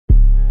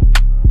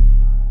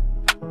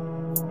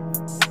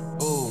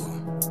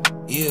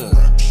Yeah.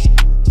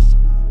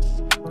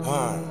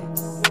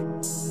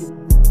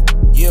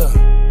 Yeah.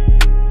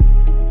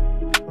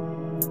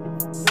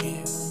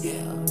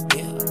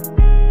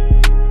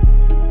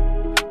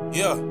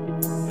 Yeah.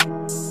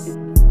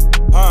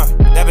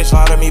 That bitch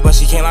lied to me, but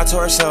she can't lie to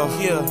herself.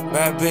 Yeah.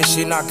 Bad bitch,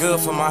 shit not good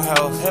for my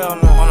health. Hell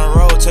no. On the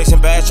road, chasing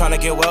bad, trying to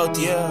get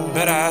wealthy. Yeah.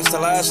 Better ask the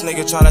last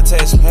nigga try to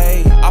test me.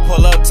 Hey. I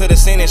pull up to the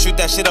scene and shoot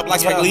that shit up like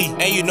Spike Lee.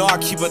 And you know I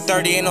keep a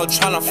 30, ain't no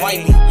tryna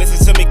fight me.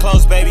 Listen to me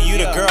close, baby, you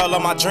the girl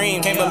of my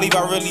dream. Can't believe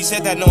I really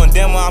said that, knowing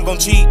damn well I'm gon'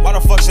 cheat. Why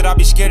the fuck should I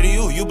be scared of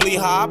you? You bleed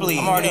how I bleed.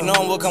 I'm already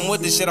knowing what come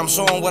with this shit, I'm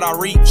showing what I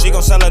reap. She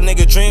gon' sell a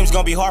nigga dreams,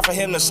 gon' be hard for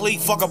him to sleep.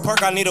 Fuck a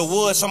perk, I need a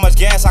wood, so much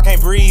gas I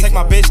can't breathe. Take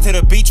my bitch to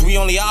the beach, we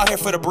only out here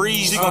for the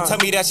breeze. She gon' tell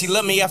me that she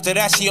love me, after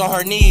that she on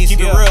her knees.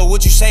 Keep it real,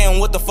 what you saying,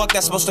 what the fuck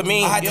that supposed to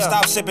mean? I had to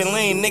stop sipping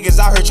lean, niggas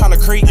out here tryna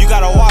creep. You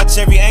gotta watch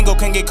every angle,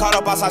 can't get caught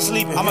up outside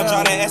sleeping. I'ma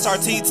drive that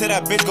SRT till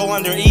that bitch go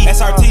under E.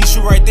 SRT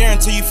shoot right there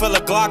until you feel a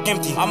Glock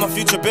empty. I'm a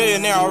future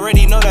billionaire,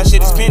 already know that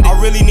shit is pending. I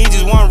really need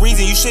just one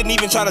reason, you shouldn't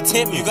even try to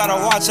tempt me. You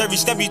gotta watch every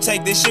step you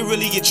take, this shit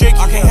really get tricky.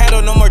 I can't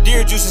handle no more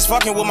deer juices,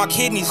 fucking with my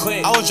kidneys.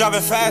 I was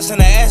driving fast in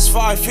the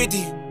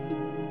S550.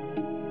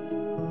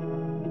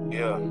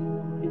 Yeah.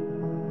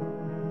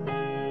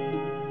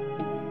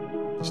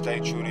 Stay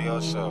true to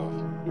yourself.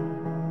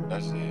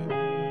 That's it.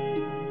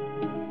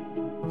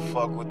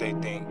 Fuck what they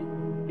think.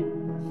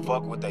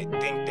 Fuck what they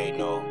think they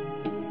know.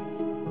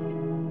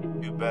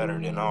 You better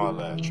than all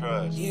that.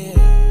 Trust. Yeah.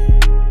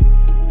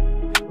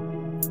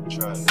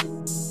 Trust.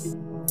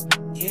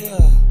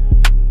 Yeah.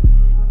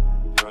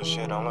 Real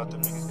shit, don't let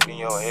them niggas get in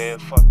your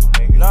head. Fuck them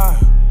niggas. Nah.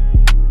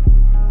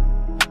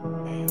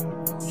 Man,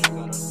 what you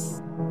gonna do?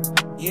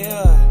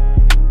 Yeah.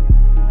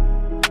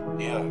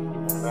 Yeah.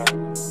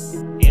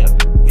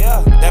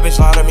 Yeah. That bitch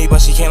lied to me,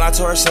 but she can't lie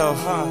to herself.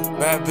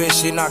 Bad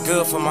bitch, shit not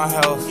good for my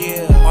health.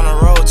 Yeah. On the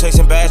road,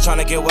 chasing bad, trying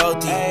to get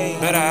wealthy.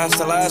 Better ask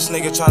the last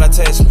nigga try to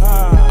test me.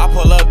 I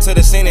pull up to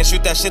the scene and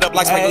shoot that shit up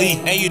like Spike Lee.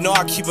 And you know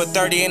I keep a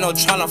 30, ain't no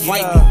tryna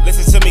fight me.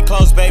 Listen to me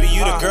close, baby,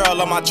 you the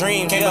girl of my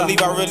dream. Can't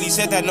believe I really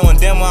said that, knowing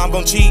damn well I'm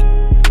gon' cheat.